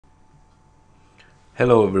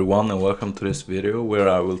Hello everyone and welcome to this video where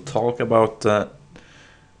I will talk about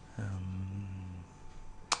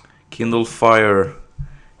Kindle Fire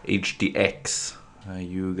HDX.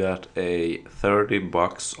 You got a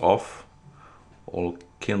 $30 off all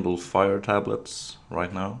Kindle Fire tablets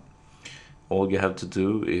right now. All you have to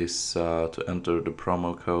do is to enter the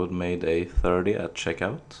promo code MAYDAY30 at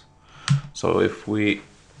checkout. So if we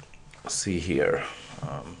see here,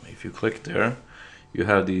 if you click there, you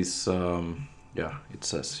have these yeah, it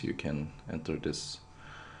says you can enter this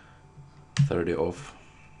 30 off,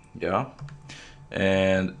 yeah,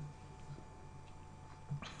 and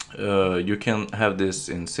you can have this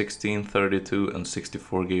in 16, 32 and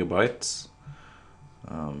 64 gigabytes.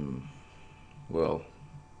 Well,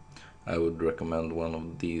 I would recommend one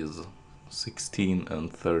of these, 16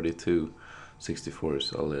 and 32. 64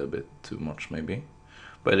 is a little bit too much maybe,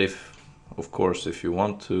 but of course if you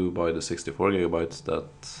want to buy the 64 gigabytes,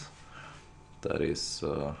 that is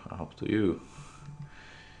up to you.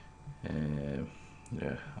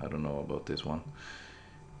 Yeah, I don't know about this one.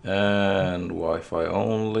 And Wi-Fi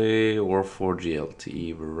only or 4G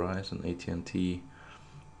LTE, Verizon, AT&T.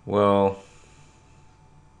 Well,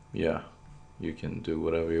 yeah, you can do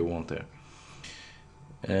whatever you want there.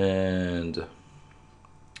 And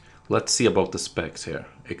let's see about the specs here.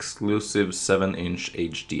 Exclusive 7-inch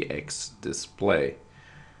HDX display.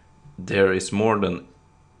 There is more than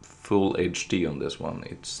full HD on this one.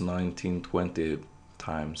 It's 1920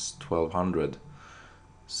 times 1200,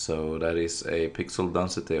 so that is a pixel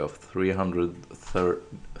density of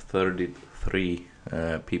 333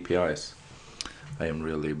 ppi. I am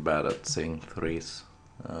really bad at saying threes.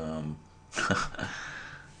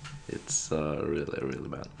 It's really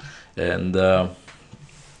bad. And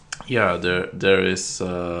yeah, there is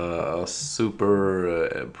a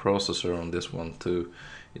super processor on this one too.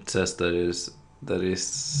 It says that is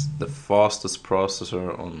the fastest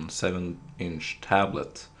processor on 7-inch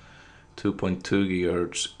tablet, 2.2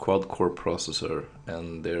 GHz quad-core processor,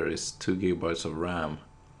 and there is 2 GB of RAM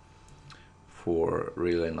for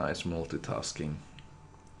really nice multitasking.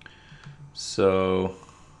 So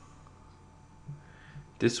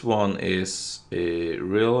this one is a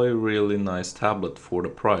really nice tablet for the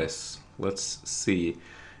price. Let's see.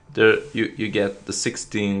 There you get the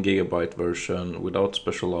 16 GB version without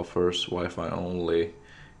special offers, Wi-Fi only,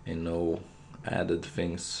 and no added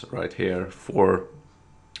things right here for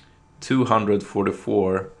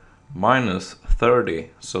 244 minus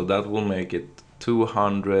 30, so that will make it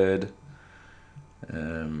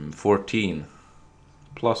 214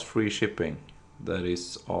 plus free shipping. That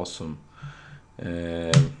is awesome.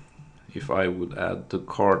 If I would add the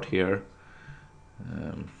cart here,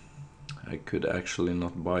 I could actually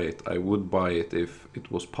not buy it. I would buy it if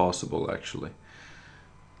it was possible actually.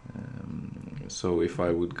 So if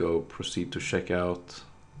I would go proceed to checkout,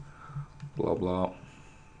 blah blah,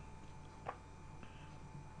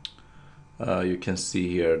 you can see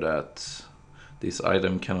here that this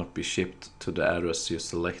item cannot be shipped to the address you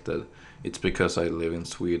selected. It's because I live in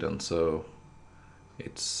Sweden, so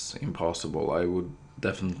it's impossible. I would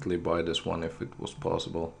definitely buy this one if it was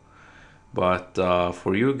possible. But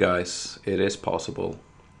for you guys, it is possible.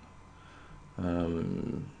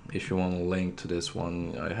 If you want a link to this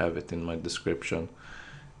one, I have it in my description.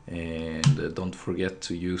 And don't forget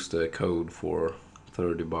to use the code for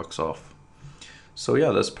 $30 off. So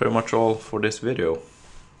yeah, that's pretty much all for this video.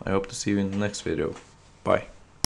 I hope to see you in the next video. Bye.